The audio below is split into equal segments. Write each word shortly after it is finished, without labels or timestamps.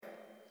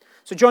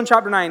So John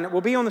chapter 9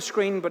 will be on the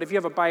screen, but if you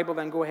have a Bible,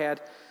 then go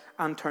ahead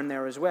and turn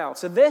there as well.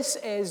 So this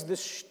is the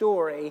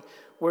story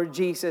where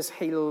Jesus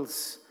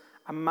heals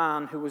a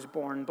man who was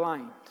born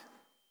blind.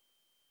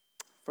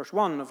 Verse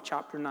 1 of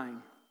chapter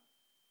 9.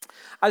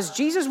 As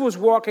Jesus was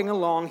walking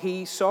along,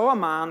 he saw a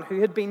man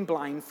who had been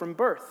blind from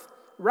birth.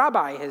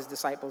 Rabbi, his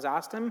disciples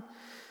asked him,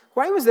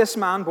 why was this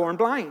man born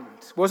blind?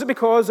 Was it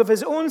because of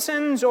his own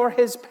sins or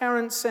his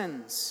parents'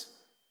 sins?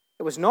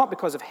 It was not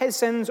because of his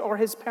sins or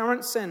his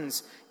parents'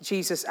 sins,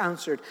 Jesus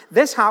answered.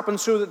 This happened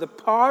so that the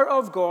power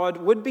of God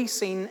would be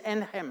seen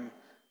in him.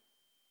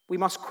 We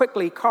must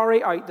quickly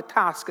carry out the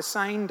task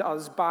assigned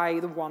us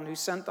by the one who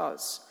sent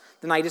us.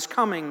 The night is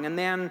coming, and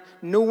then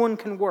no one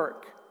can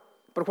work.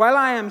 But while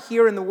I am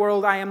here in the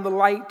world, I am the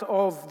light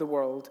of the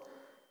world.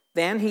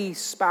 Then he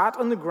spat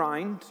on the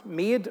ground,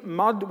 made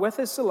mud with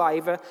his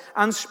saliva,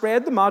 and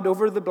spread the mud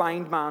over the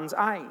blind man's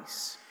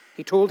eyes.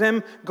 He told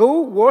him,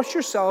 go wash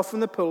yourself in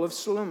the pool of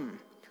Siloam.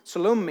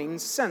 Siloam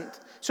means sent.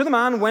 So the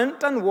man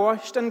went and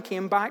washed and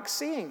came back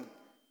seeing.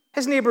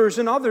 His neighbors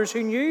and others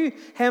who knew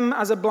him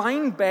as a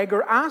blind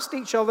beggar asked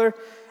each other,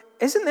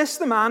 isn't this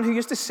the man who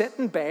used to sit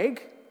and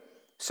beg?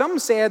 Some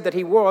said that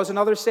he was, and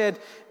others said,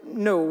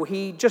 no,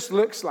 he just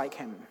looks like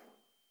him.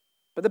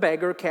 But the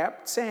beggar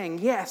kept saying,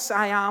 yes,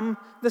 I am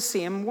the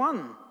same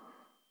one.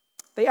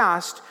 They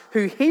asked,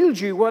 who healed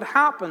you? What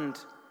happened?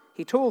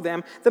 He told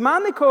them, the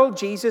man they called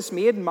Jesus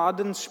made mud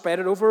and spread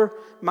it over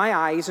my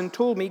eyes and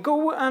told me,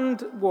 go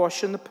and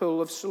wash in the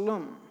pool of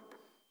Siloam.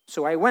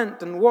 So I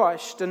went and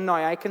washed, and now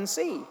I can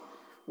see.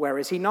 Where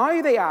is he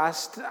now? They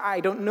asked. I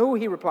don't know,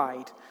 he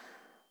replied.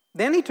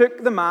 Then he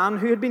took the man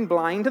who had been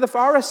blind to the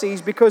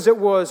Pharisees because it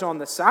was on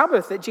the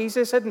Sabbath that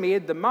Jesus had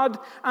made the mud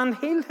and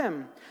healed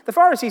him. The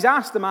Pharisees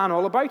asked the man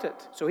all about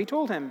it. So he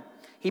told him,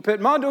 he put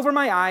mud over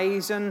my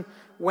eyes, and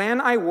when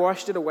I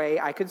washed it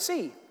away, I could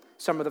see.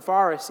 Some of the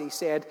Pharisees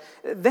said,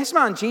 this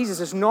man Jesus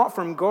is not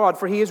from God,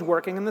 for he is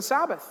working on the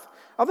Sabbath.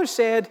 Others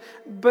said,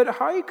 but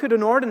how could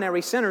an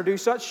ordinary sinner do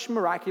such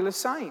miraculous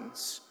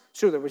signs?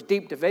 So there was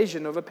deep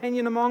division of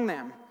opinion among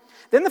them.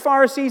 Then the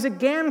Pharisees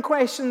again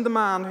questioned the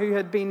man who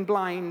had been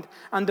blind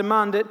and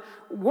demanded,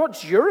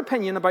 what's your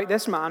opinion about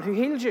this man who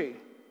healed you?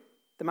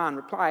 The man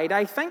replied,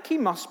 I think he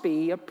must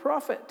be a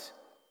prophet.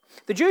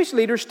 The Jewish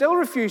leaders still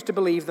refused to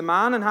believe the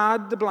man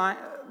that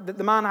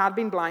the man had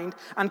been blind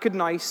and could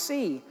now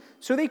see.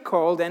 So they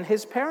called in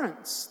his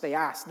parents. They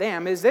asked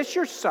them, is this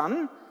your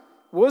son?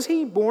 Was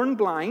he born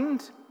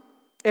blind?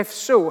 If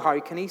so, how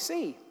can he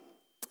see?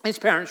 His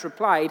parents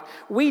replied,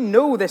 we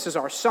know this is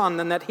our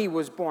son and that he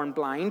was born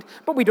blind,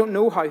 but we don't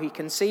know how he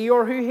can see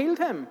or who healed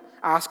him.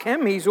 Ask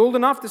him, he's old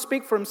enough to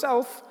speak for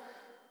himself.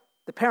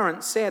 The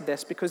parents said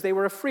this because they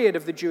were afraid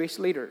of the Jewish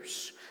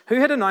leaders, who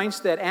had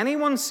announced that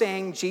anyone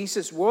saying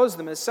Jesus was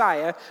the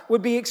Messiah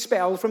would be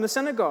expelled from the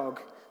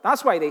synagogue.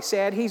 That's why they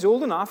said, he's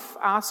old enough,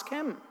 ask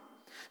him.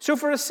 So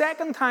for a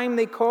second time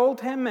they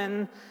called him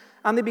in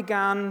and they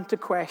began to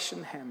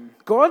question him.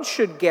 God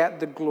should get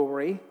the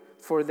glory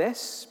for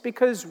this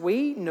because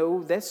we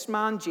know this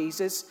man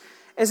Jesus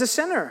is a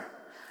sinner.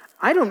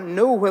 I don't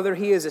know whether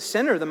he is a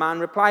sinner, the man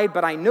replied,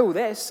 but I know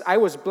this. I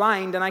was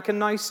blind and I can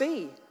now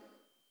see.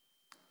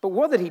 But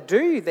what did he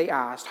do? They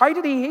asked. How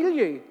did he heal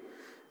you?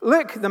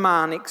 Look, the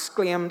man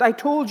exclaimed, I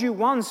told you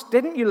once,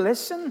 didn't you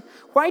listen?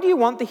 Why do you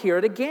want to hear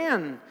it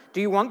again?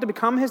 Do you want to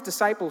become his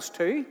disciples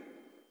too?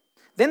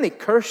 Then they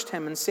cursed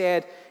him and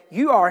said,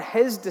 you are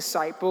his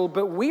disciple,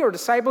 but we are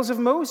disciples of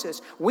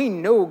Moses. We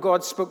know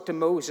God spoke to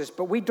Moses,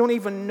 but we don't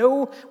even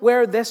know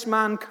where this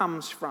man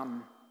comes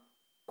from.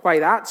 Why,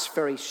 that's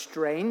very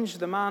strange,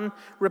 the man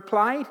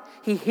replied.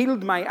 He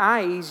healed my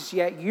eyes,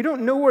 yet you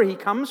don't know where he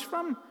comes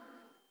from?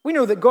 We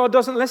know that God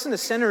doesn't listen to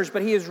sinners,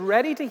 but he is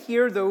ready to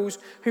hear those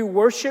who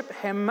worship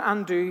him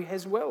and do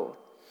his will.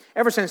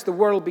 Ever since the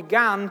world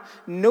began,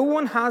 no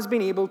one has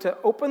been able to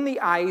open the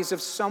eyes of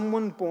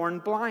someone born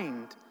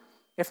blind.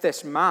 If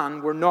this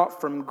man were not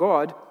from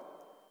God,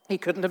 he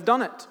couldn't have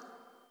done it.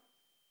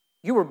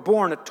 You were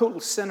born a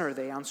total sinner,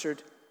 they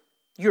answered.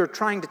 You're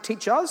trying to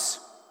teach us?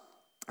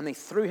 And they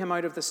threw him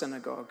out of the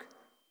synagogue.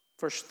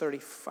 Verse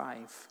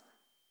 35.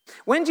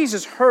 When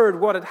Jesus heard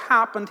what had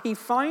happened, he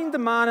found the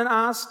man and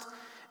asked,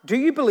 do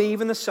you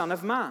believe in the Son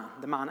of Man?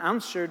 The man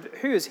answered,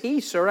 who is he,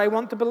 sir? I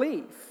want to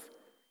believe.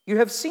 You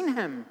have seen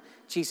him,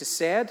 Jesus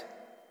said,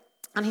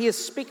 and he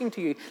is speaking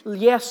to you.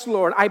 Yes,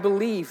 Lord, I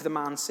believe, the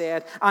man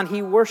said, and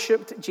he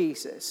worshipped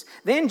Jesus.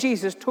 Then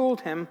Jesus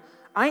told him,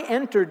 I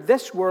entered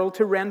this world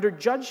to render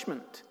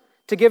judgment,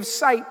 to give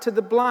sight to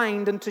the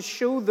blind, and to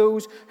show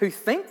those who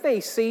think they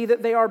see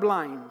that they are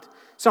blind.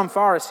 Some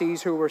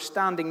Pharisees who were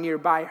standing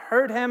nearby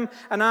heard him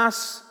and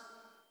asked,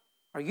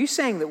 are you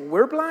saying that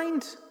we're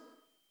blind?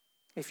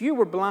 If you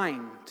were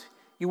blind,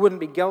 you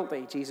wouldn't be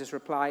guilty, Jesus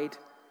replied,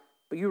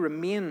 but you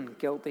remain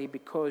guilty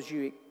because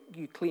you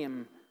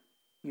claim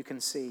you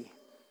can see.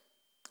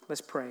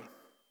 Let's pray.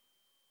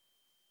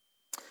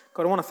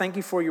 God, I want to thank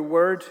you for your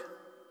word.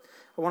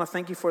 I want to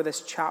thank you for this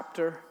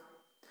chapter.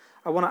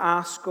 I want to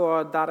ask,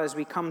 God, that as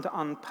we come to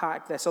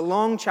unpack this, a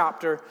long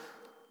chapter,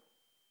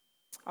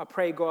 I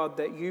pray, God,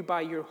 that you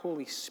by your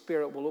Holy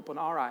Spirit will open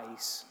our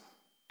eyes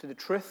to the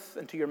truth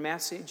and to your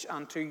message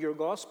and to your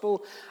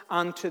gospel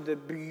and to the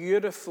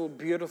beautiful,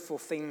 beautiful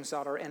themes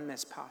that are in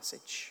this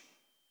passage.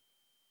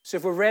 So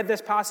if we've read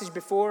this passage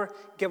before,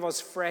 give us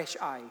fresh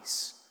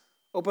eyes.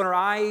 Open our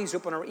eyes,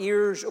 open our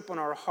ears, open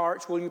our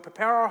hearts. Will you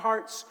prepare our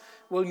hearts?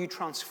 Will you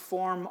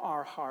transform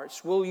our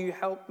hearts? Will you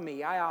help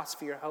me? I ask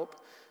for your help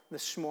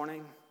this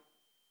morning.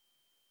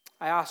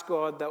 I ask,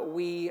 God, that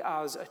we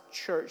as a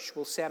church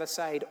will set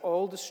aside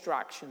all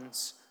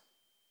distractions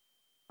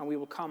and we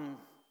will come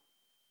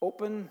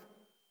open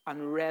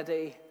and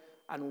ready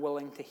and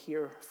willing to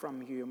hear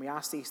from you. And we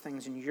ask these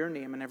things in your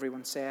name, and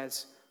everyone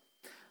says,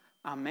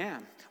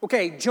 Amen.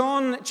 Okay,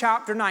 John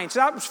chapter 9. So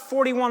that was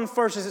 41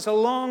 verses. It's a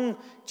long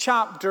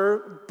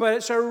chapter, but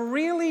it's a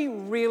really,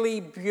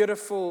 really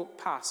beautiful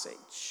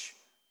passage.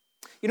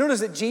 You notice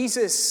that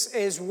Jesus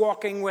is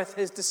walking with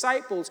his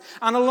disciples,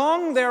 and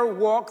along their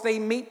walk they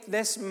meet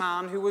this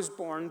man who was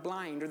born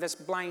blind, or this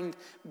blind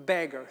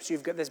beggar. So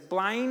you've got this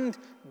blind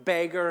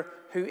beggar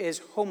who is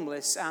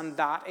homeless, and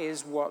that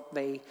is what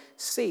they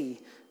see.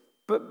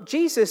 But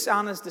Jesus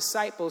and his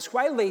disciples,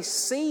 while they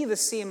see the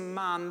same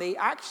man, they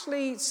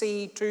actually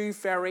see two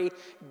very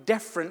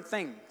different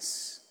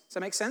things. Does that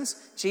make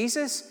sense?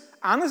 Jesus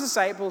and his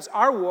disciples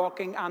are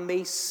walking, and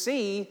they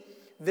see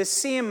the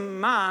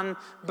same man,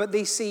 but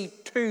they see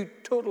two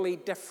totally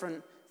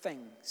different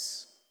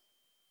things.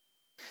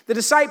 The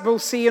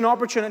disciples see an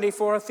opportunity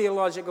for a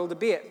theological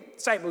debate.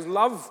 Disciples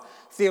love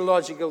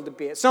theological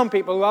debates. Some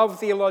people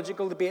love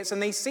theological debates,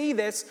 and they see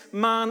this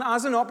man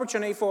as an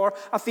opportunity for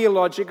a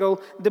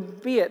theological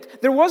debate.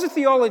 There was a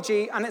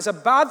theology, and it's a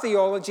bad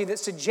theology, that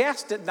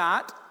suggested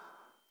that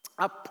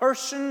a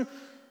person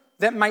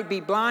that might be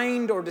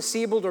blind or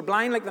disabled or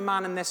blind like the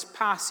man in this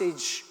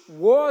passage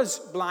was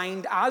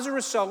blind as a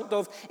result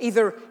of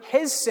either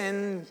his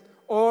sin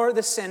or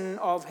the sin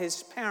of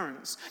his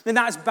parents. Now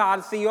that's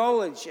bad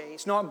theology.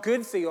 It's not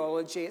good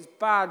theology, it's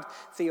bad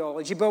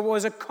theology, but it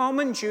was a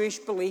common Jewish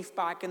belief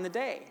back in the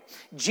day.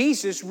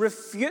 Jesus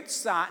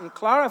refutes that and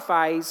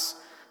clarifies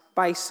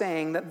by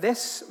saying that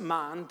this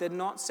man did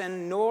not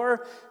sin,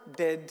 nor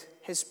did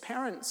his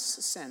parents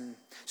sin.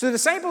 So the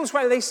disciples,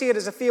 while they see it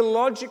as a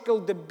theological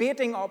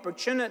debating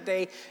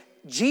opportunity,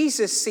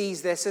 Jesus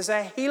sees this as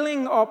a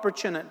healing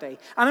opportunity.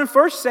 And in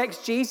verse 6,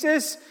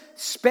 Jesus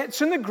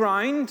spits on the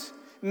ground,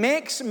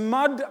 makes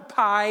mud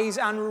pies,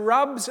 and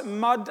rubs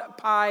mud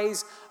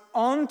pies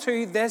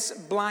onto this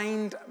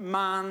blind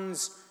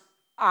man's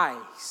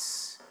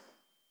eyes.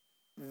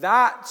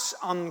 That's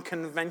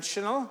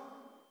unconventional,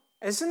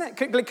 isn't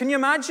it? Can you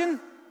imagine?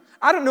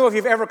 I don't know if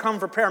you've ever come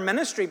for prayer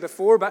ministry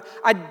before, but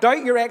I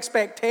doubt your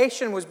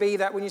expectation would be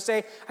that when you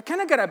say, I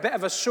kind of got a bit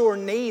of a sore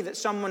knee, that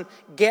someone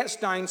gets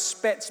down,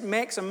 spits,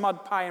 makes a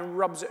mud pie and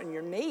rubs it on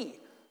your knee.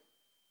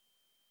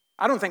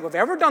 I don't think we've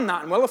ever done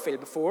that in Willowfield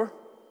before.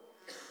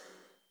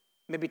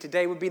 Maybe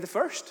today would be the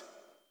first.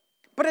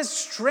 But it's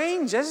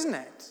strange, isn't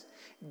it?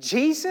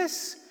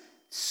 Jesus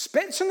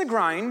spits on the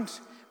ground,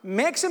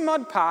 makes a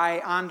mud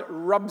pie, and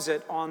rubs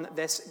it on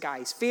this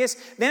guy's face,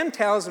 then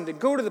tells him to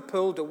go to the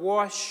pool to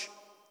wash.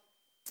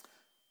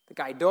 The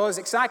guy does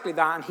exactly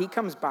that, and he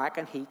comes back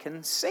and he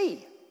can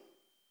see.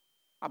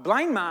 A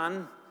blind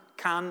man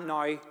can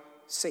now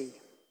see.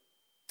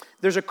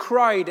 There's a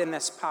crowd in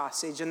this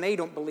passage, and they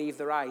don't believe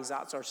their eyes.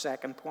 That's our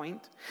second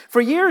point.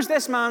 For years,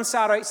 this man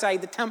sat outside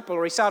the temple,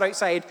 or he sat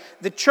outside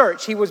the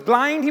church. He was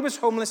blind, he was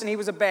homeless, and he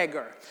was a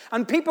beggar.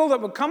 And people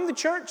that would come to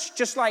church,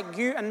 just like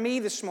you and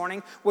me this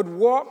morning, would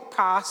walk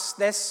past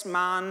this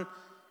man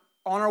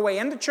on our way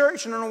into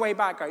church and on our way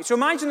back out. So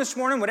imagine this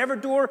morning, whatever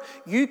door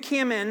you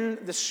came in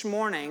this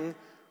morning,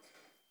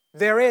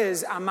 there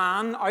is a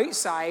man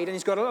outside, and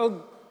he's got a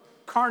little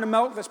carton of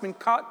milk that's been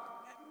cut,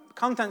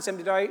 contents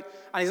emptied out,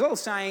 and his little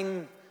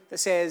sign that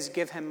says,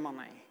 give him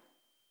money.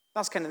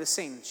 That's kind of the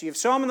scene. So you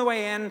saw him on the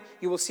way in,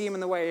 you will see him on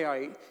the way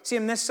out. See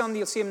him this Sunday,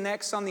 you'll see him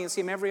next Sunday, you'll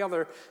see him every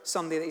other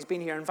Sunday that he's been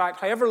here. In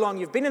fact, however long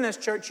you've been in this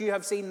church, you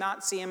have seen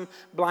that same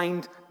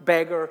blind,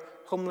 beggar,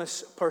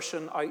 homeless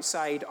person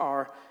outside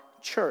our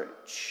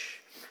church.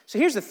 So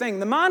here's the thing.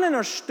 The man in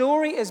our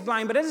story is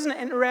blind, but isn't it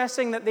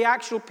interesting that the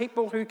actual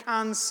people who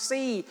can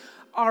see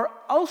are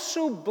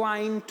also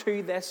blind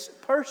to this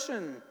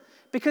person?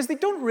 Because they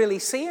don't really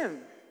see him.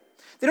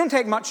 They don't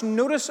take much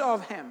notice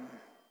of him.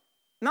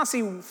 And that's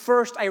the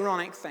first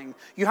ironic thing.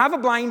 You have a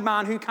blind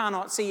man who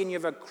cannot see, and you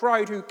have a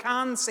crowd who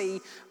can see,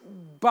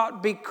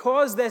 but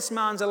because this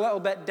man's a little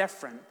bit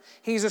different,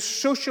 he's a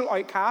social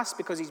outcast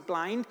because he's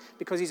blind,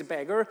 because he's a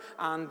beggar,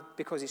 and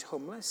because he's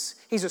homeless.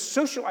 He's a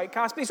social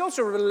outcast, but he's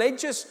also a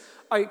religious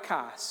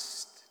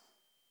outcast.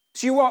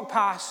 So you walk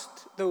past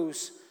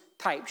those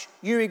types.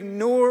 You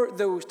ignore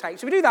those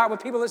types. We do that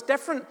with people that's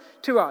different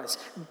to us.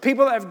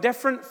 People that have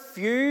different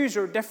views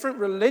or different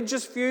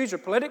religious views or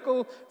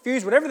political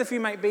views, whatever the view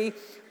might be,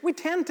 we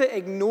tend to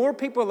ignore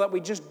people that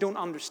we just don't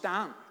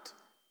understand.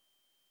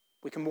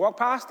 We can walk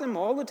past them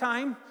all the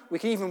time. We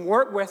can even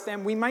work with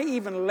them. We might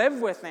even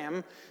live with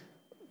them,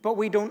 but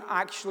we don't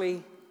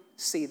actually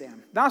see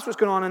them. That's what's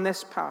going on in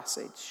this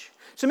passage.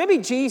 So maybe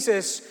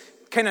Jesus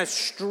kind of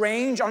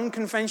strange,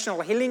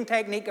 unconventional healing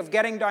technique of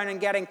getting down and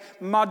getting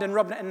mud and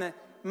rubbing it in the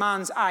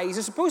man's eyes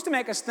is supposed to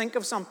make us think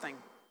of something.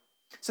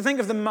 So think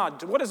of the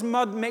mud. What does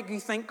mud make you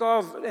think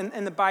of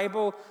in the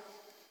Bible?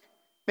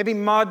 Maybe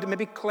mud,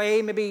 maybe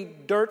clay, maybe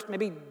dirt,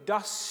 maybe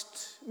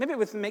dust. Maybe it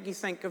would make you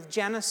think of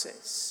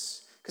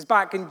Genesis. Because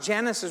back in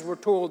Genesis, we're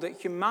told that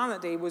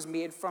humanity was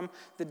made from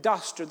the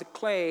dust or the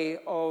clay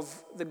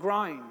of the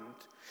ground.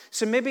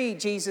 So maybe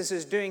Jesus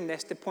is doing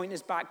this to point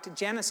us back to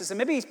Genesis. And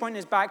maybe he's pointing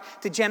us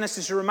back to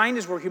Genesis to remind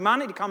us where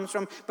humanity comes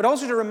from, but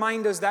also to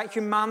remind us that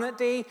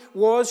humanity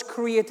was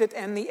created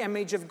in the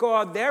image of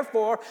God.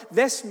 Therefore,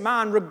 this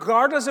man,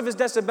 regardless of his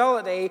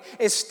disability,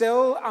 is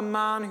still a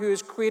man who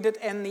is created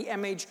in the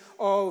image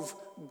of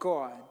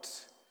God.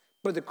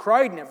 But the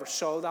crowd never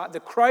saw that. The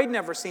crowd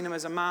never seen him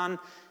as a man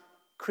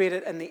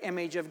created in the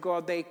image of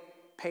God. They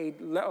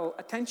paid little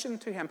attention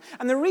to him.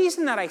 And the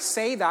reason that I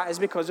say that is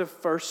because of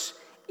verse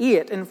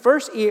 8. In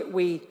verse 8,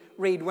 we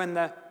read, when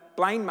the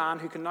blind man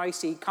who can now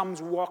see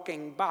comes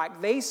walking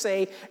back, they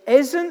say,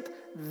 "Isn't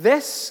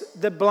this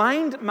the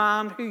blind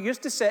man who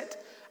used to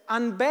sit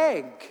and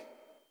beg?"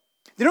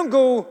 They don't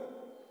go,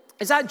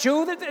 "Is that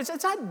Joe? Is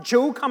that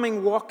Joe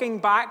coming walking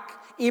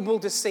back, able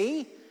to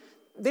see?"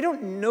 They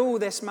don't know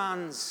this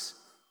man's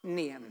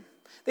name.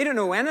 They don't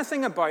know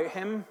anything about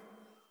him.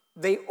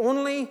 They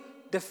only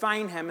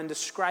define him and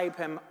describe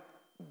him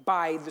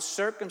by the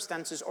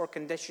circumstances or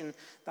condition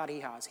that he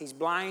has. He's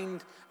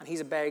blind and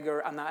he's a beggar,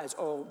 and that is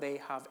all they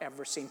have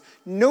ever seen.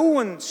 No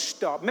one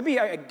stopped. Maybe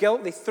out of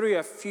guilt, they threw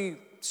a few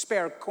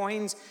spare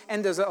coins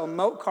into his little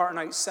milk carton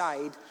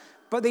outside,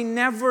 but they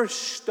never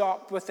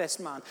stopped with this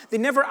man. They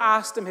never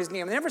asked him his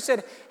name. They never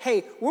said,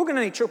 "Hey, we're going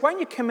to need church. Why don't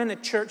you come into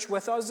church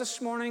with us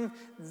this morning?"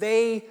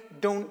 They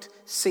don't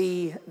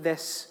see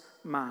this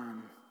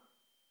man.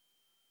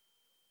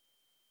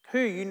 Who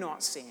are you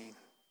not seeing?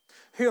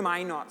 Who am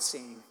I not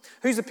seeing?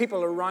 Who's the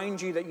people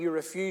around you that you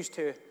refuse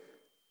to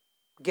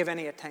give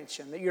any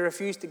attention, that you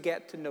refuse to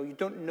get to know? You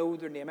don't know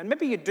their name. And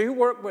maybe you do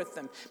work with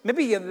them.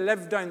 Maybe you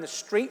live down the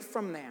street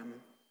from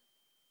them.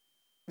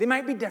 They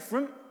might be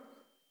different,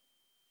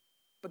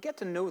 but get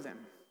to know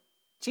them.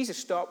 Jesus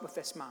stopped with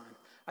this man,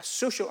 a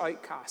social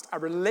outcast, a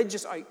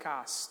religious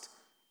outcast,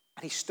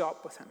 and he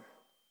stopped with him.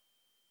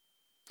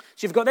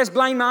 So you've got this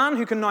blind man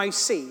who can now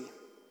see.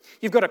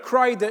 You've got a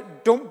crowd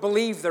that don't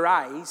believe their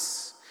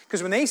eyes,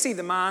 because when they see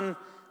the man,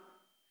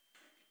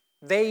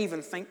 they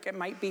even think it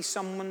might be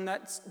someone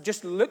that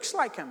just looks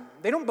like him.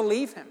 They don't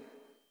believe him.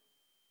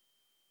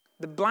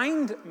 The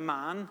blind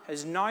man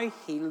is now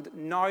healed,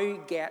 now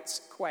gets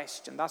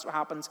questioned. That's what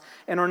happens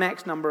in our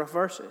next number of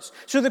verses.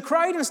 So the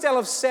crowd, instead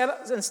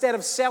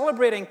of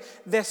celebrating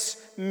this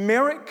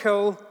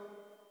miracle,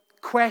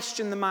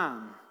 question the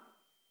man.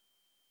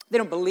 They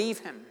don't believe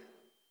him.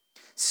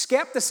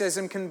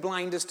 Skepticism can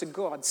blind us to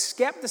God.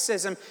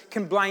 Skepticism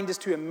can blind us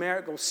to a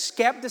miracle.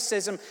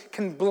 Skepticism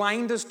can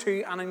blind us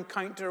to an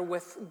encounter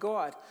with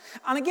God.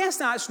 And I guess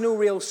that's no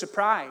real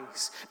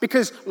surprise,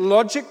 because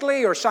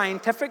logically or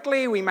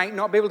scientifically, we might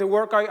not be able to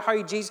work out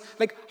how Jesus,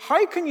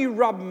 how can you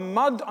rub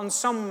mud on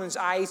someone's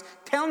eyes,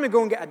 tell them to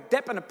go and get a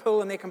dip in a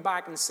pool and they come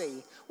back and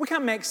see? We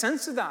can't make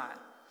sense of that.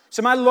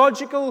 So my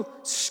logical,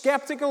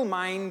 skeptical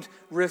mind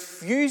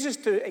refuses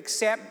to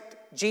accept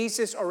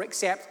Jesus or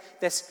accept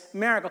this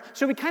miracle.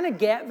 So we kind of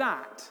get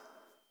that.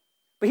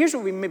 But here's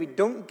what we maybe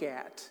don't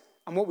get,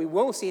 and what we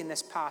will see in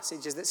this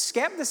passage is that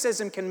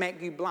skepticism can make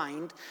you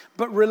blind,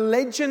 but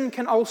religion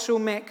can also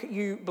make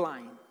you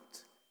blind.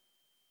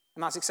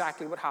 And that's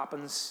exactly what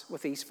happens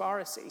with these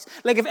Pharisees.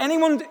 If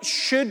anyone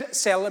should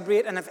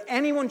celebrate and if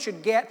anyone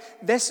should get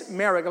this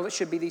miracle, it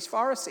should be these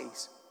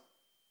Pharisees.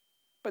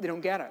 But they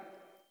don't get it.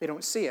 They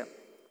don't see it.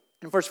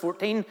 In verse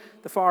 14,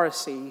 the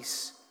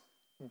Pharisees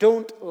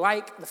don't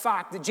like the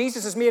fact that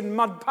Jesus has made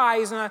mud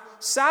pies on a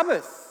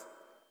Sabbath.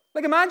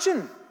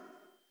 Imagine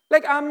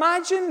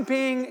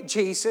being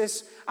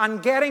Jesus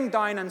and getting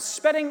down and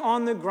spitting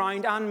on the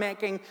ground and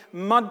making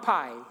mud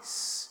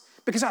pies.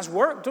 Because that's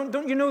work.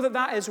 Don't you know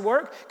that is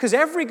work? Because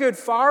every good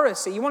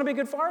Pharisee, you want to be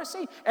a good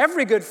Pharisee?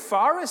 Every good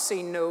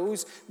Pharisee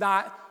knows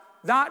that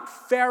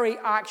very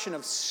action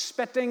of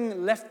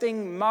spitting,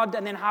 lifting mud,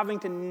 and then having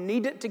to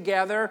knead it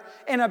together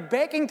in a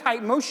baking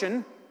type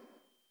motion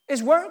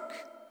is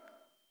work.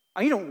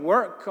 And you don't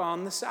work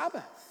on the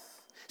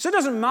Sabbath. So it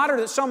doesn't matter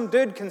that some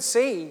dude can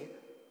see.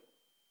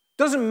 It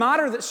doesn't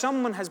matter that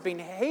someone has been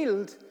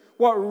healed.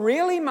 What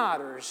really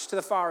matters to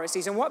the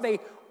Pharisees and what they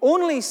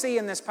only see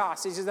in this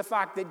passage is the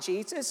fact that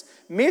Jesus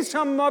made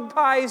some mud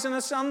pies on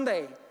a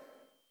Sunday.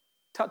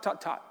 Tut,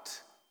 tut,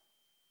 tut.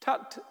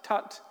 Tut,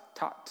 tut,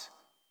 tut.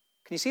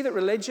 Can you see that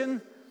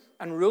religion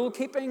and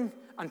rule-keeping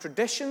and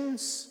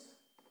traditions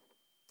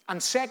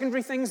and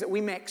secondary things that we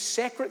make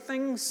sacred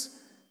things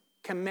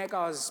can make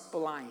us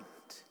blind,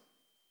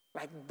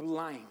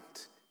 blind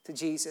to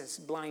Jesus,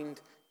 blind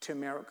to a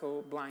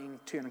miracle, blind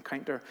to an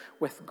encounter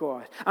with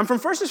God. And from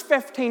verses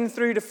 15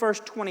 through to verse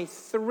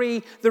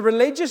 23, the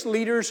religious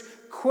leaders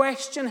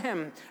question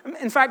him.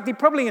 In fact, they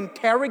probably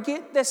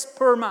interrogate this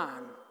poor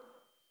man.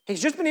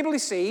 He's just been able to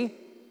see.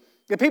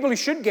 The people who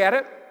should get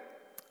it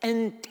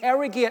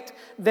interrogate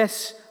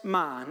this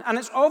man. And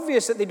it's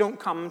obvious that they don't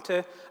come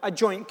to a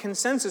joint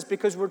consensus,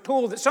 because we're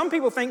told that some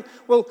people think,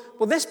 well,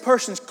 this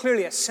person's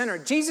clearly a sinner.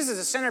 Jesus is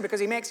a sinner because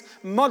he makes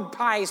mud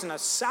pies on a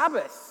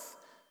Sabbath.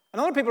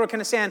 And other people are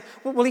kind of saying,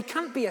 well, he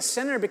can't be a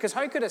sinner because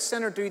how could a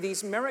sinner do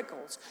these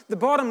miracles? The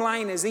bottom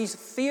line is these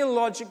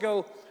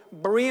theological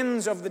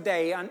brains of the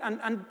day,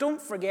 and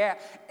don't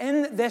forget,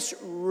 in this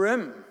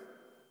room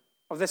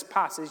of this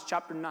passage,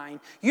 chapter 9,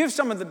 you have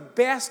some of the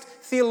best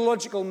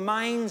theological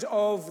minds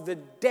of the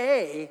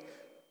day,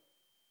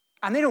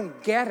 and they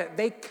don't get it.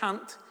 They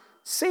can't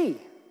see.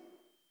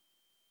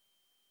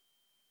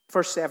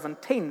 Verse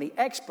 17, the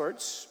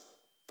experts,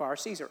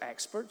 Pharisees are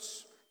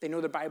experts. They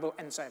know the Bible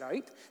inside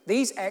out.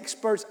 These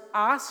experts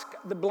ask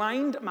the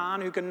blind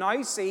man who can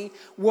now see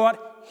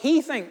what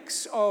he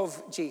thinks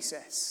of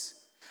Jesus.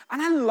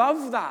 And I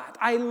love that.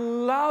 I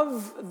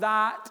love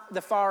that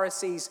the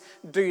Pharisees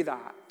do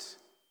that.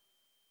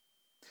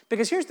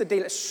 Because here's the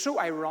deal, it's so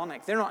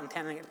ironic. They're not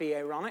intending it to be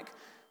ironic,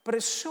 but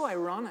it's so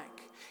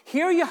ironic.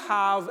 Here you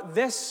have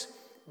this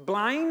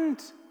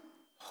blind,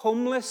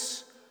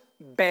 homeless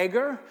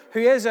beggar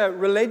who is a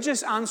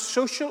religious and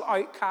social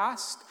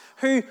outcast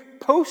who,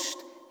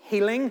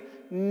 post-healing,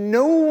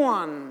 no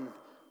one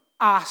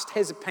asked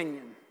his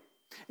opinion.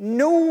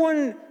 No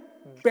one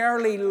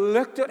barely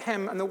looked at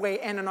him on the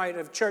way in and out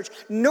of church.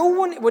 No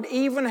one would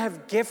even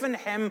have given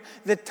him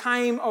the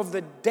time of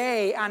the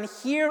day. And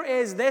here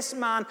is this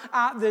man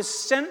at the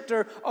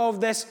center of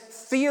this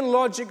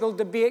theological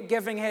debate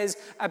giving his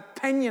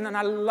opinion. And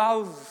I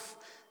love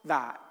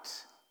that.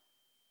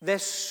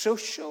 This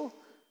social,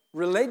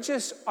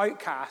 religious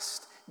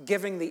outcast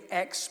giving the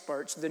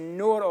experts, the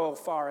know-it-all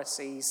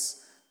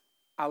Pharisees,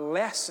 a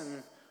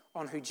lesson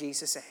on who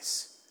Jesus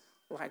is.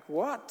 Like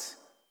what?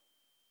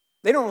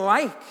 They don't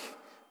like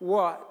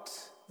what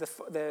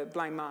the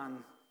blind man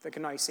that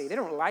can now see. They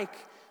don't like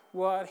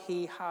what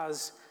he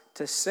has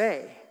to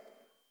say.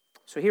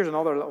 So here's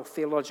another little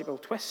theological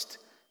twist.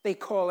 They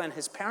call in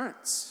his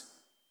parents.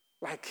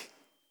 Like,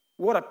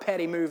 what a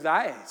petty move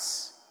that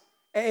is.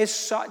 It is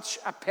such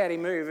a petty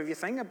move if you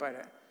think about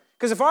it.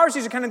 Because the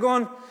Pharisees are kind of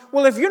going,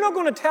 well, if you're not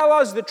going to tell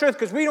us the truth,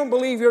 because we don't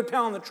believe you're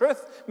telling the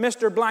truth,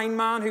 Mr. Blind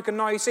Man who can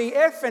now see,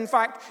 if in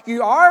fact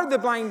you are the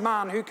blind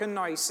man who can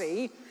now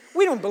see,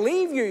 we don't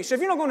believe you. So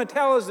if you're not going to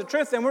tell us the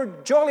truth, then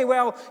we're jolly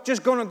well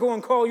just going to go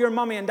and call your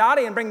mummy and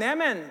daddy and bring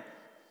them in.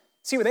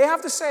 See what they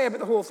have to say about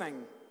the whole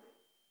thing.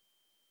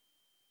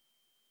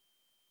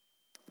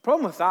 The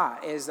problem with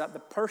that is that the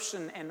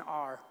person in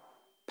our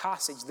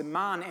passage, the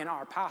man in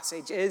our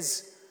passage,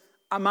 is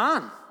a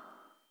man.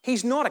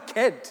 He's not a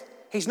kid.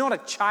 He's not a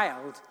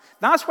child.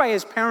 That's why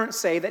his parents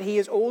say that he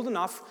is old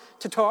enough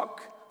to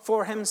talk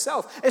for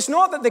himself. It's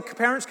not that the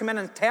parents come in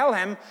and tell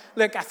him,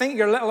 look, I think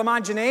your little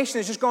imagination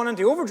has just gone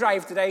into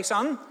overdrive today,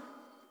 son.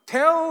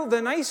 Tell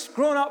the nice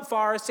grown-up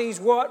Pharisees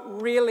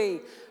what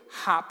really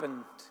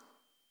happened.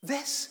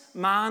 This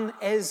man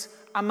is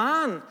a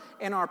man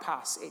in our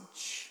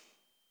passage.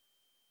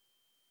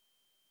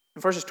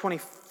 In verses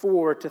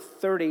 24 to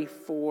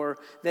 34,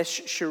 this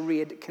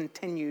charade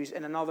continues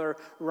in another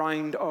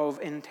round of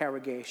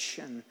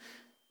interrogation.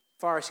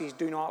 Pharisees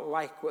do not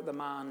like what the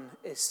man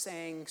is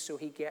saying, so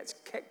he gets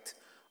kicked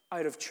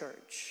out of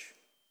church.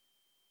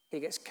 He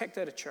gets kicked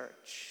out of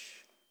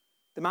church.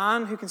 The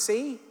man who can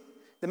see,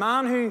 the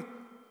man who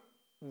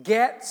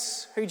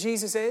gets who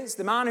Jesus is,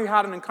 the man who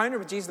had an encounter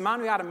with Jesus, the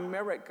man who had a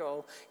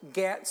miracle,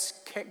 gets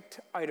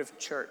kicked out of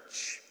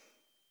church.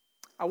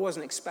 I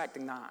wasn't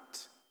expecting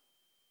that.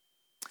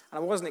 And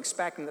I wasn't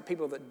expecting the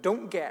people that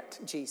don't get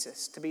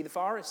Jesus to be the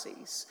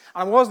Pharisees.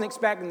 And I wasn't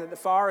expecting that the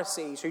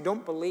Pharisees who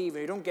don't believe,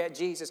 who don't get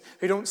Jesus,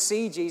 who don't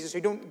see Jesus,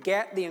 who don't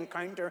get the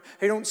encounter,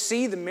 who don't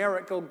see the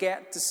miracle,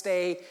 get to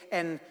stay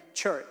in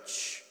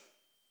church.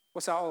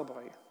 What's that all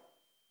about?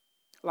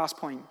 Last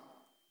point.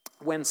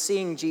 When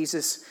seeing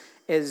Jesus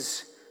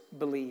is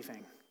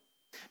believing.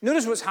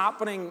 Notice what's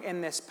happening in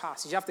this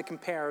passage. You have to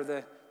compare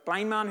the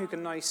blind man who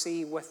can now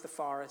see with the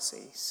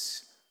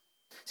Pharisees.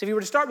 So if you were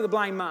to start with the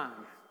blind man,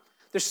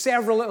 there's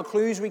several little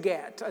clues we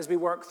get as we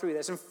work through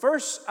this. In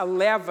verse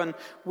 11,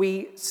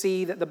 we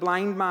see that the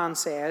blind man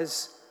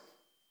says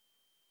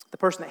the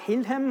person that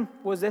healed him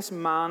was this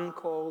man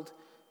called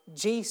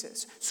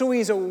Jesus. So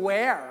he's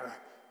aware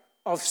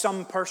of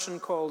some person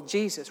called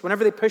Jesus.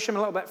 Whenever they push him a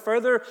little bit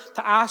further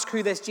to ask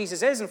who this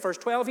Jesus is, in verse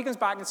 12, he comes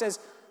back and says,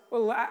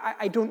 well,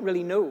 I don't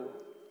really know.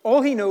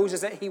 All he knows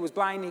is that he was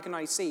blind and he can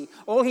now see.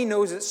 All he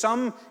knows is that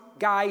some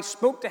guy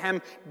spoke to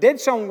him, did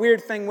some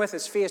weird thing with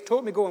his face, told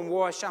him to go and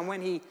wash, and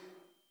when he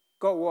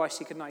got washed,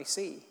 he could now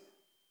see.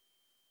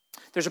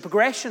 There's a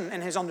progression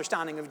in his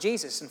understanding of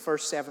Jesus in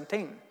verse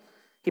 17.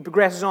 He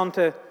progresses on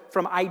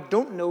from I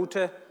don't know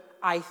to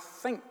I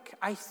think.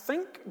 I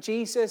think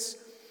Jesus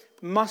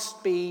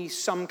must be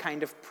some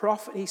kind of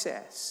prophet, he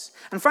says.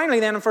 And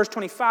finally then in verse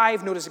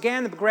 25, notice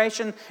again the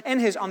progression in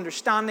his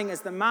understanding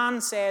as the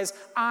man says,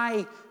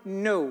 I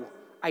know.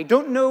 I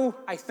don't know,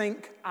 I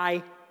think,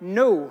 I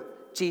know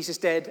Jesus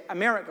did a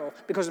miracle.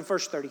 Because in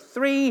verse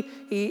 33,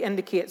 he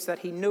indicates that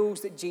he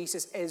knows that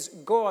Jesus is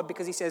God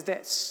because he says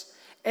this,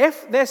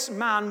 If this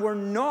man were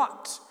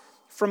not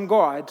from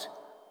God,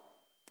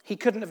 he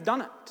couldn't have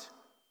done it.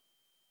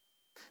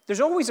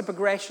 There's always a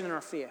progression in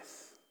our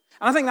faith.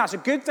 And I think that's a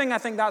good thing. I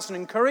think that's an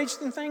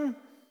encouraging thing.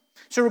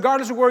 So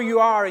regardless of where you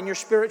are in your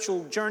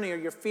spiritual journey or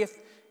your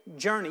faith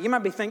journey, you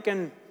might be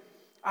thinking,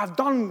 I've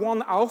done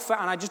one alpha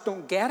and I just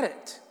don't get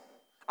it.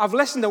 I've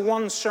listened to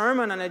one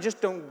sermon and I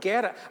just don't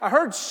get it. I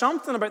heard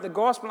something about the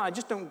gospel and I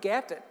just don't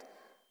get it.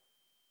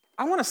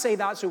 I want to say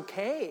that's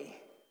okay.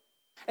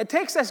 It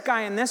takes this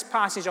guy in this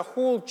passage a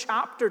whole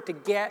chapter to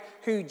get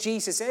who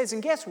Jesus is.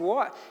 And guess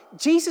what?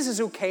 Jesus is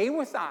okay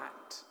with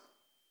that.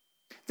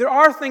 There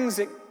are things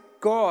that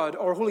God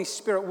or Holy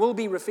Spirit will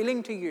be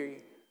revealing to you.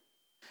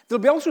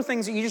 There'll be also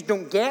things that you just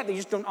don't get, that you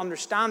just don't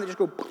understand, that just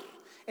go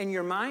in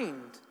your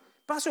mind.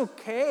 But that's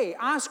okay.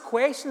 Ask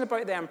questions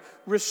about them.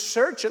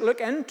 Research it.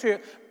 Look into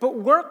it. But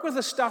work with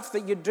the stuff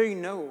that you do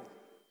know.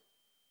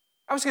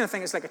 I was going to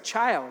think it's like a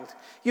child.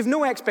 You have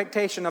no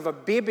expectation of a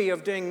baby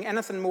of doing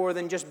anything more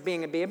than just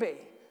being a baby.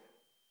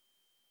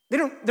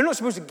 They're not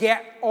supposed to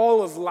get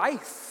all of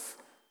life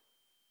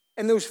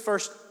in those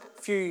first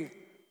few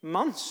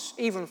months,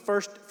 even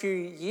first few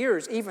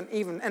years, even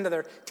into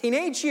their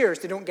teenage years,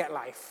 they don't get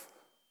life.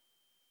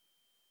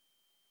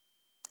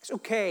 It's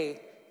okay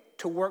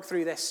to work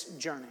through this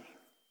journey,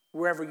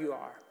 wherever you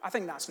are. I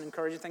think that's an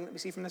encouraging thing that we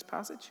see from this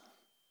passage.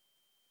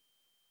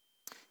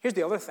 Here's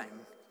the other thing.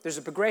 There's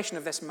a progression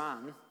of this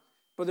man,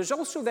 but there's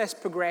also this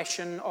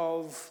progression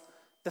of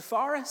the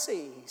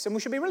Pharisees. And we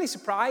should be really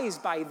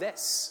surprised by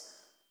this.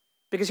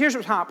 Because here's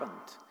what's happened.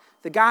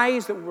 The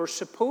guys that were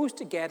supposed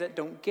to get it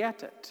don't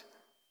get it.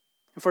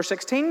 In verse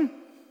 16,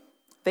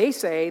 they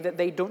say that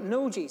they don't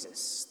know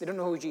Jesus. They don't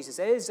know who Jesus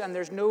is, and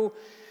there's no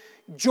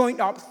joint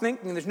up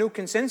thinking. There's no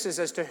consensus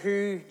as to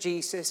who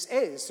Jesus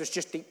is. There's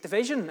just deep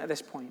division at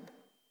this point.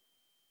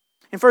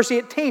 In verse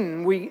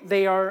 18,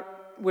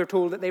 we're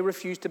told that they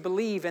refuse to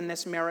believe in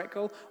this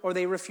miracle, or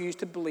they refuse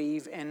to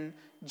believe in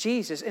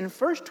Jesus. In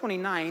verse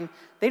 29,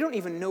 they don't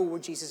even know where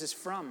Jesus is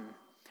from.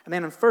 And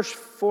then in verse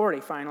 40,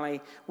 finally,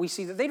 we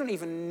see that they don't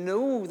even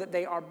know that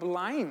they are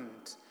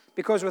blind.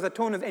 Because with a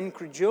tone of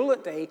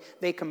incredulity,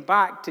 they come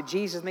back to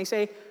Jesus and they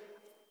say,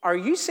 are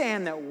you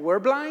saying that we're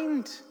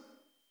blind?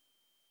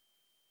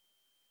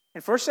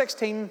 In verse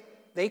 16,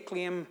 they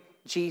claim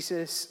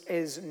Jesus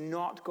is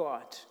not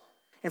God.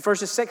 In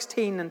verses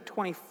 16 and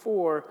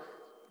 24,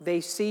 they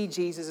see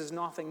Jesus as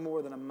nothing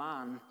more than a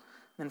man. And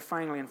then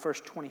finally in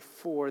verse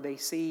 24, they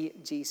see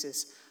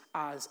Jesus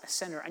as a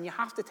sinner. And you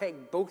have to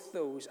take both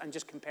those and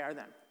just compare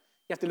them.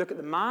 You have to look at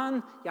the man,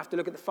 you have to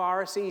look at the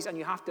Pharisees, and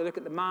you have to look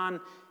at the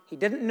man he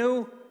didn't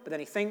know, but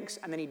then he thinks,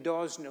 and then he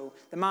does know.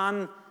 The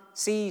man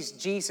sees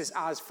Jesus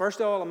as,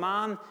 first of all, a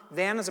man,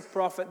 then as a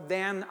prophet,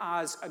 then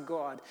as a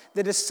God.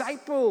 The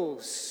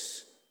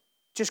disciples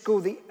just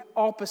go the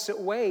opposite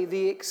way,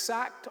 the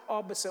exact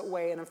opposite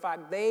way. And in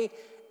fact, they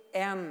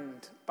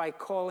end by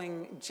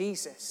calling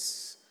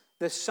Jesus,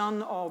 the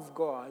Son of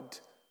God,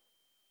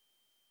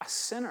 a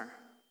sinner.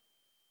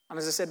 And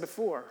as I said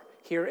before,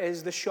 here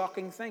is the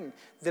shocking thing.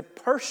 The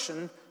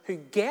person who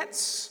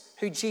gets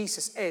who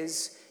Jesus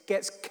is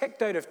gets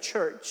kicked out of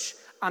church,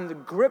 and the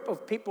group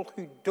of people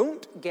who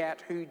don't get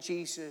who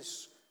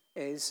Jesus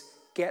is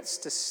gets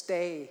to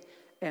stay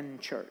in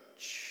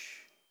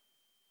church.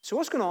 So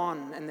what's going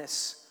on in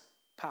this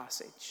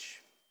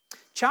passage?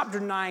 Chapter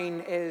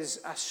 9 is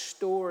a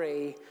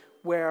story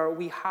where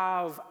we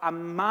have a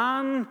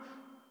man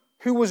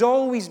who was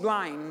always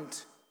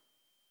blind,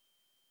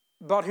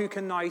 but who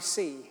can now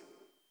see.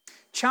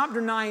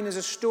 Chapter 9 is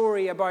a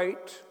story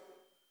about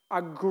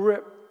a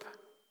group,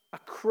 a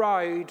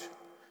crowd,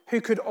 who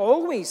could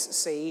always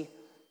see,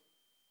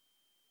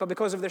 but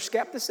because of their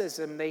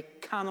skepticism, they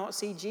cannot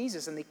see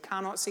Jesus and they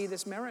cannot see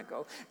this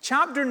miracle.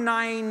 Chapter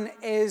 9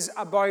 is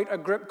about a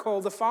group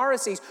called the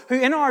Pharisees, who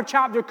in our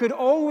chapter could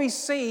always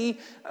see,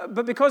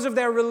 but because of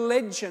their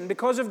religion,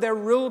 because of their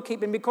rule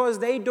keeping, because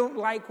they don't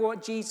like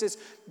what Jesus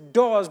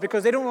does,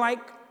 because they don't like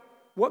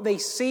what they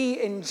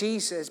see in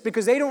Jesus,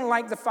 because they don't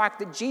like the fact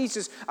that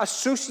Jesus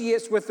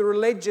associates with the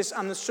religious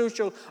and the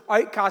social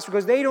outcasts,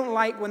 because they don't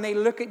like when they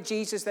look at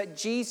Jesus that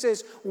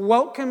Jesus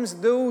welcomes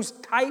those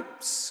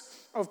types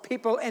of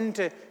people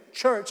into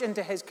church,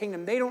 into his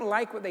kingdom. They don't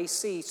like what they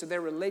see, so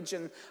their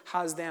religion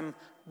has them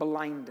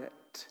blinded.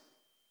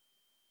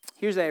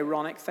 Here's the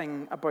ironic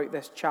thing about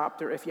this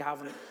chapter, if you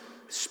haven't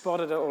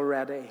spotted it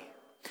already.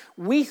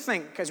 We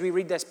think, as we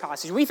read this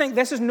passage, we think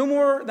this is no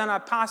more than a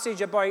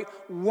passage about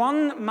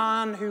one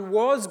man who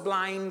was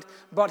blind,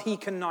 but he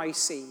can now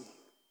see.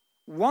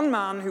 One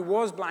man who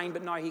was blind,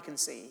 but now he can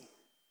see.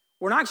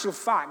 Well, in actual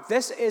fact,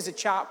 this is a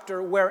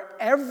chapter where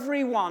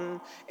everyone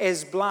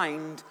is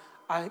blind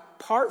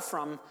apart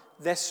from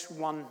this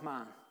one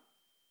man.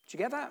 Did you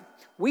get that?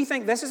 We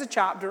think this is a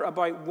chapter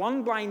about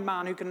one blind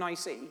man who can now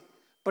see,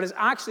 but it's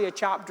actually a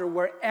chapter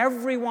where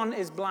everyone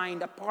is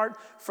blind apart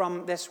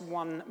from this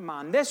one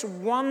man. This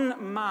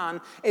one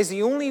man is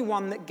the only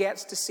one that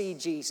gets to see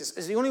Jesus,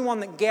 is the only one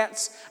that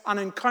gets an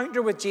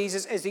encounter with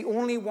Jesus, is the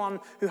only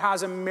one who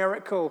has a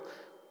miracle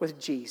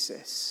with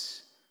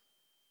Jesus.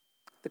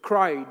 The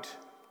crowd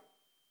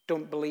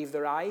don't believe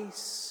their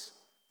eyes.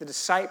 The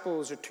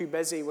disciples are too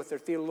busy with their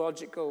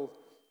theological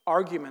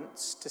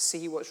arguments to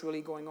see what's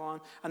really going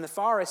on. And the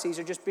Pharisees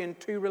are just being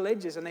too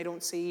religious, and they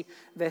don't see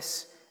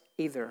this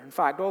either. In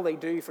fact, all they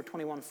do for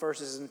 21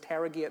 verses is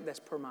interrogate this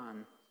poor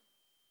man.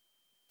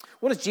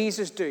 What does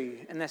Jesus do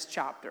in this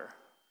chapter?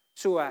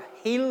 So a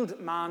healed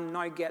man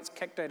now gets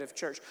kicked out of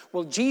church.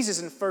 Well,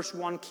 Jesus in verse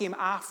 1 came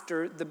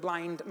after the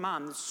blind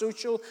man, the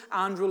social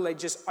and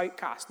religious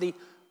outcast,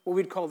 what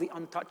we'd call the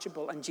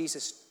untouchable, and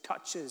Jesus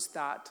touches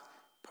that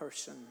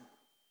person.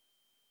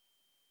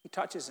 He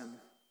touches him.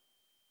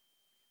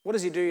 What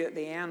does he do at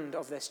the end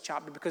of this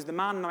chapter? Because the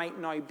man might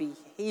now be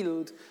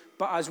healed,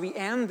 but as we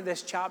end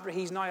this chapter,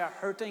 he's now a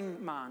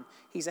hurting man.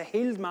 He's a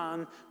healed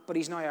man, but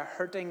he's now a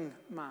hurting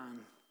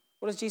man.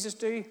 What does Jesus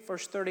do?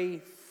 Verse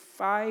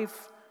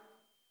 35.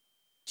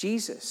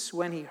 Jesus,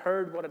 when he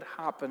heard what had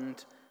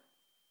happened,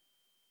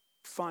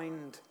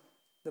 found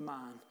the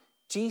man.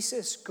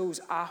 Jesus goes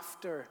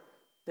after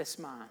this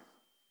man.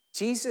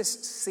 Jesus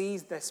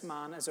sees this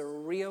man as a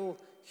real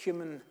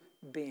human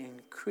being,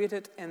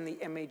 created in the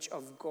image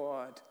of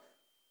God,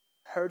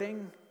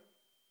 hurting,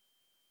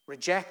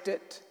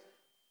 rejected,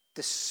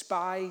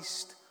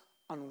 despised,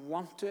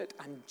 unwanted,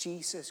 and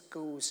Jesus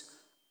goes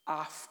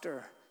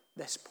after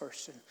this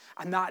person.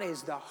 And that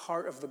is the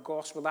heart of the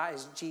gospel. That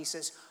is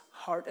Jesus'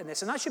 heart in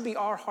this. And that should be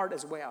our heart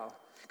as well.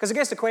 Because I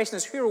guess the question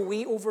is, who are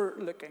we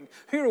overlooking?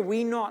 Who are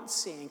we not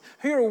seeing?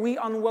 Who are we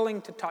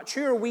unwilling to touch?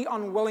 Who are we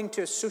unwilling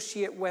to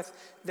associate with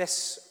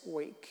this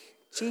week?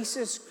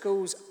 Jesus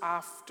goes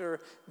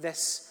after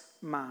this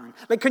man.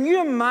 Like, can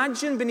you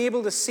imagine being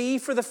able to see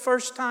for the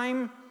first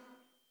time?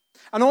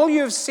 And all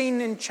you have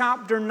seen in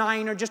chapter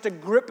 9 are just a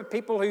group of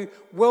people who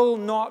will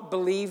not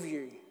believe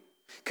you.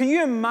 Can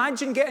you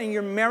imagine getting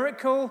your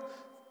miracle,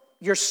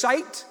 your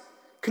sight?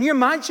 Can you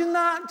imagine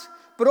that?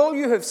 But all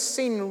you have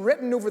seen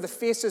written over the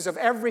faces of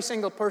every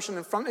single person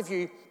in front of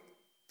you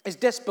is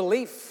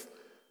disbelief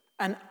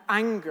and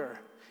anger.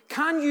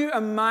 Can you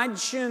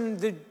imagine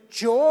the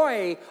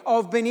joy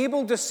of being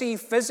able to see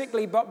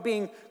physically but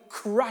being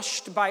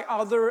crushed by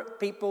other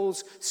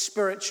people's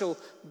spiritual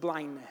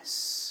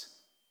blindness?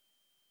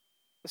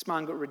 This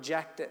man got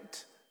rejected,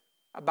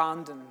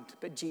 abandoned,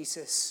 but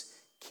Jesus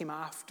came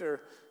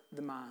after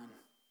the man.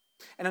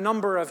 In a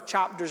number of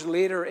chapters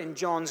later in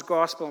John's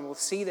Gospel, and we'll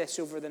see this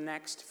over the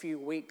next few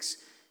weeks,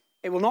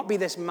 it will not be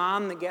this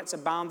man that gets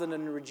abandoned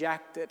and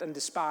rejected and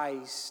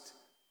despised.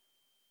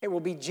 It will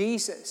be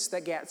Jesus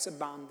that gets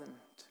abandoned.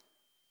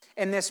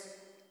 In this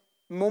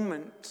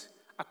moment,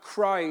 a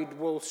crowd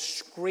will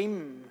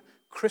scream,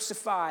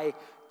 "Crucify,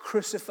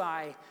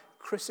 crucify,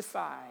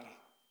 crucify."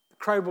 The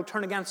crowd will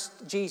turn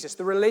against Jesus.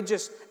 The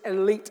religious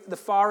elite, the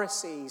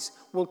Pharisees,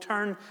 will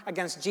turn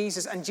against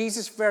Jesus. And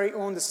Jesus' very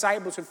own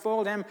disciples who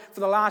followed him for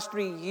the last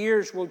 3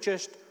 years will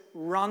just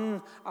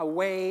run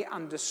away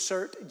and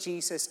desert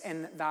Jesus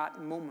in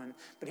that moment.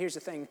 But here's the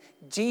thing.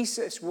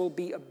 Jesus will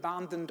be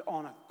abandoned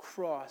on a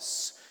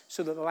cross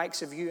so that the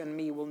likes of you and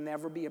me will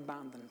never be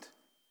abandoned.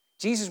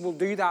 Jesus will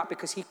do that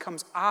because he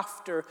comes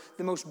after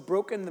the most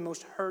broken, the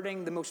most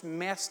hurting, the most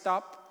messed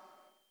up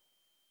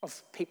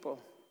of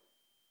people.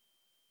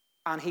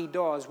 And he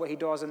does what he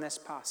does in this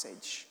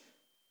passage.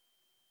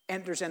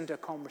 Enters into a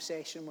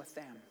conversation with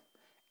them.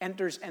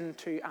 Enters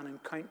into an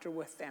encounter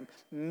with them.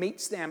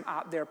 Meets them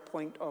at their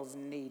point of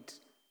need.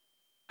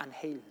 And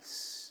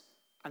heals.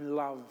 And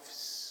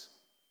loves.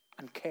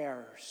 And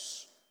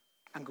cares.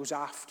 And goes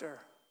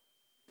after.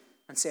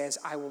 And says,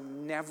 "I will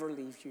never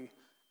leave you.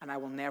 And I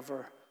will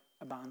never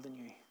abandon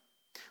you."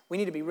 We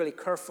need to be really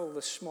careful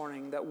this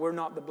morning that we're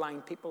not the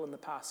blind people in the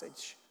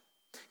passage.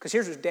 Because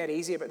here's what's dead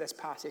easy about this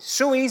passage.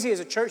 So easy as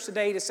a church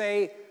today to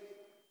say,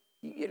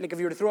 like if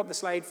you were to throw up the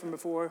slide from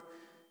before,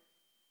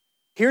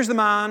 here's the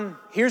man,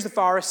 here's the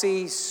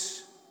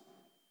Pharisees.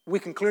 We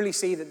can clearly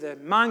see that the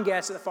man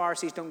gets it, the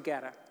Pharisees don't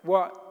get it.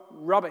 What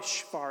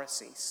rubbish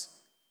Pharisees.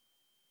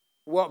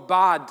 What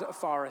bad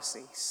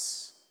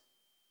Pharisees.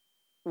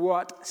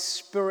 What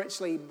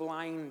spiritually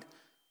blind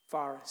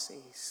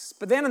Pharisees.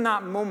 But then in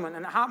that moment,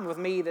 and it happened with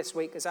me this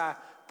week as I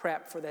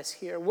prep for this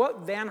here,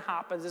 what then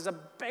happens is a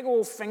big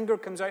old finger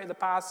comes out of the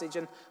passage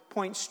and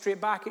points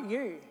straight back at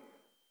you.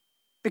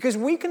 Because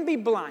we can be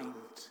blind.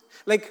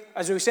 Like,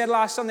 as we said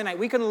last Sunday night,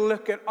 we can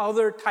look at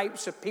other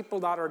types of people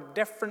that are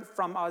different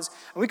from us,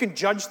 and we can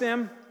judge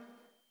them,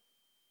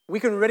 we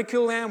can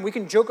ridicule them, we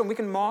can joke and we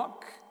can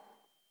mock.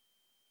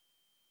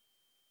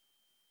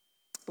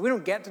 But we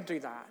don't get to do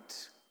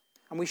that.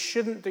 And we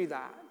shouldn't do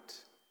that.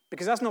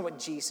 Because that's not what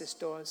Jesus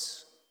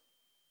does.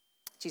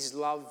 Jesus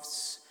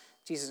loves,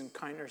 Jesus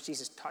encounters,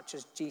 Jesus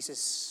touches,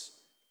 Jesus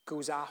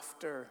goes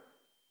after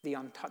the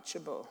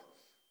untouchable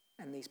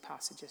in these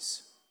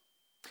passages.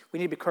 We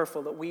need to be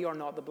careful that we are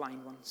not the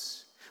blind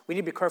ones. We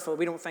need to be careful that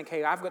we don't think,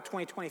 hey, I've got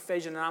 20/20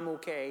 vision and I'm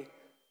okay,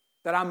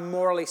 that I'm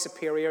morally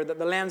superior, that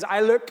the lens I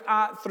look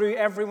at through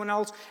everyone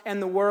else in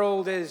the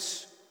world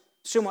is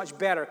so much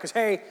better. Because,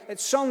 hey,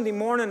 it's Sunday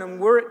morning and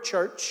we're at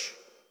church.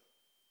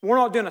 We're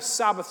not doing a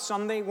Sabbath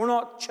Sunday. We're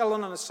not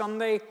chilling on a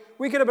Sunday.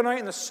 We could have been out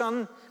in the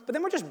sun, but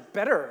then we're just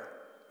bitter.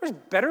 We're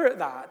just bitter at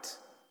that.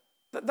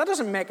 That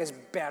doesn't make us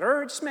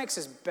better. It just makes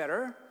us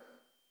bitter.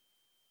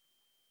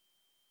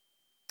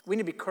 We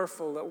need to be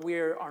careful that we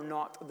are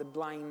not the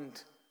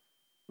blind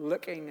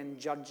looking and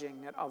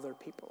judging at other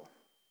people.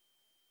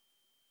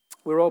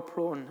 We're all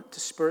prone to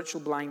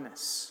spiritual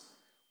blindness.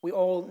 We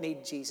all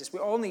need Jesus. We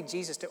all need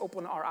Jesus to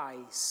open our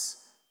eyes.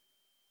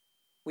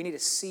 We need to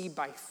see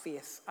by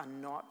faith and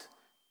not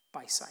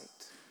by sight.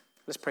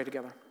 Let's pray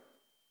together.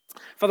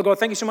 Father God,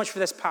 thank you so much for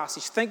this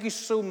passage. Thank you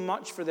so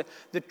much for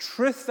the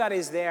truth that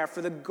is there,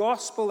 for the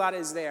gospel that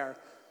is there.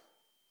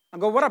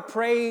 And God, what I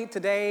pray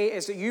today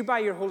is that you, by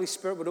your Holy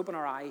Spirit, would open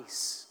our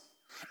eyes.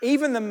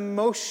 Even the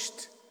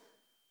most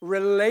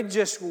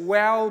religious,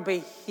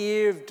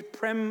 well-behaved,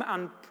 prim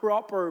and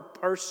proper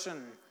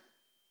person,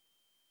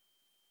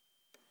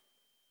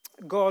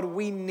 God,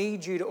 we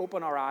need you to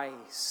open our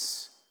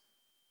eyes,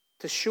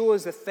 to show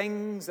us the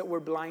things that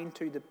we're blind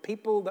to, the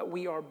people that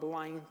we are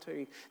blind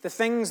to, the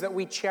things that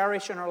we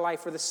cherish in our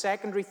life, or the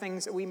secondary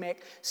things that we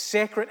make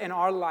sacred in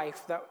our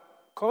life that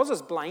cause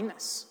us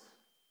blindness.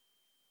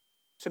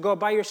 So God,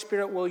 by your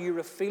Spirit, will you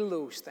reveal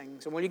those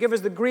things? And will you give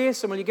us the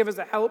grace, and will you give us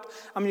the help,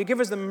 and will you give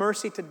us the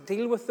mercy to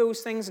deal with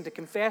those things, and to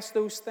confess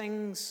those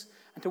things,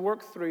 and to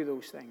work through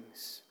those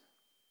things?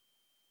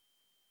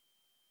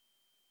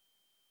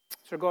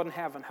 So God in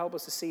heaven, help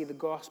us to see the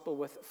gospel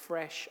with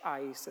fresh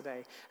eyes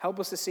today. Help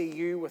us to see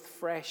you with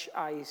fresh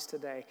eyes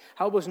today.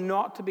 Help us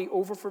not to be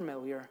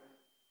over-familiar.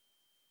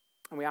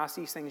 And we ask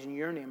these things in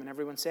your name. And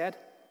everyone said,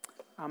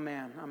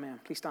 Amen, amen.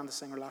 Please stand to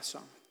sing our last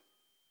song.